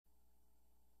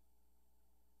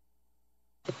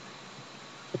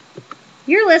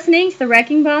You're listening to The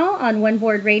Wrecking Ball on One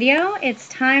Board Radio. It's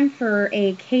time for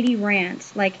a Katy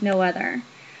rant like no other.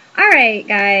 Alright,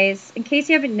 guys, in case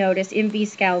you haven't noticed, MV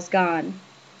Scow's gone.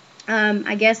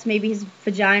 I guess maybe his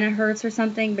vagina hurts or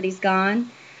something, but he's gone.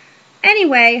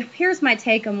 Anyway, here's my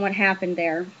take on what happened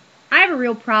there. I have a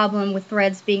real problem with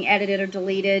threads being edited or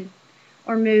deleted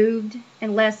or moved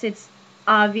unless it's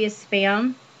obvious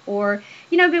spam. But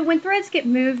when threads get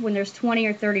moved when there's 20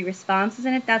 or 30 responses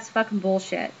in it, that's fucking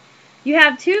bullshit. You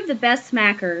have two of the best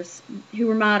smackers who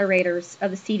were moderators of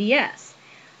the CDS.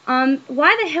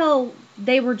 Why the hell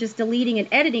they were just deleting and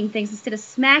editing things instead of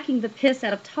smacking the piss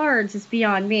out of tards is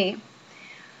beyond me.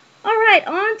 Alright,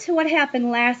 on to what happened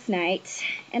last night.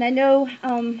 And I know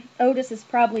Otis is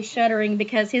probably shuddering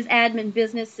because his admin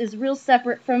business is real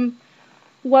separate from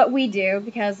what we do.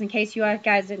 Because in case you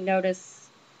guys didn't notice,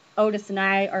 Otis and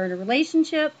I are in a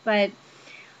relationship, but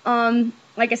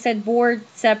like I said, board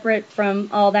separate from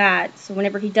all that. So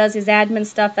whenever he does his admin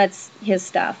stuff, that's his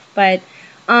stuff. But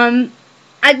it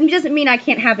doesn't mean I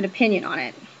can't have an opinion on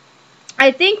it.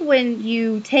 I think when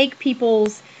you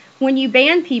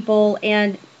ban people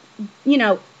and,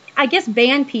 I guess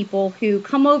ban people who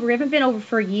come over, haven't been over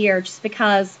for a year just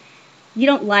because you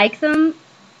don't like them.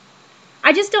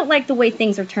 I just don't like the way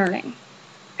things are turning.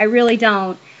 I really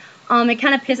don't. It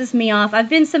kind of pisses me off. I've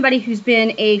been somebody who's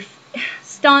been a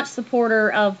staunch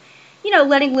supporter of,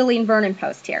 letting Lillian Vernon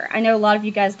post here. I know a lot of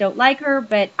you guys don't like her,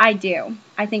 but I do.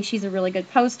 I think she's a really good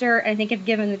poster, and I think if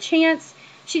given the chance,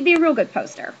 she'd be a real good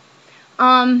poster.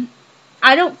 I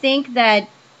don't think that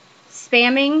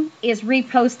spamming is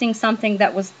reposting something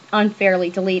that was unfairly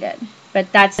deleted,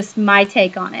 but that's just my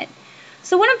take on it.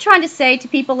 So what I'm trying to say to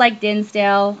people like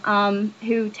Dinsdale,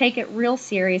 who take it real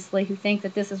seriously, who think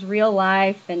that this is real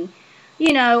life and,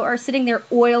 are sitting there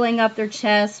oiling up their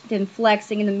chest and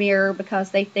flexing in the mirror because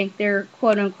they think they're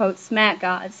quote-unquote smack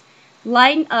gods.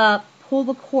 Lighten up, pull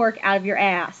the cork out of your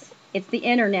ass. It's the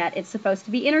internet. It's supposed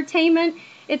to be entertainment.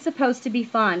 It's supposed to be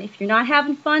fun. If you're not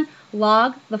having fun,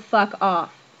 log the fuck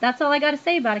off. That's all I got to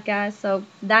say about it, guys. So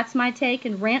that's my take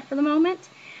and rant for the moment.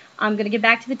 I'm going to get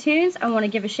back to the tunes. I want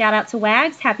to give a shout out to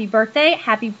Wags. Happy birthday.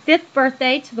 Happy 5th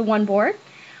birthday to the One Board.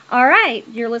 All right,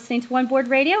 you're listening to One Board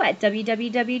Radio at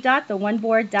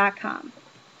www.theoneboard.com.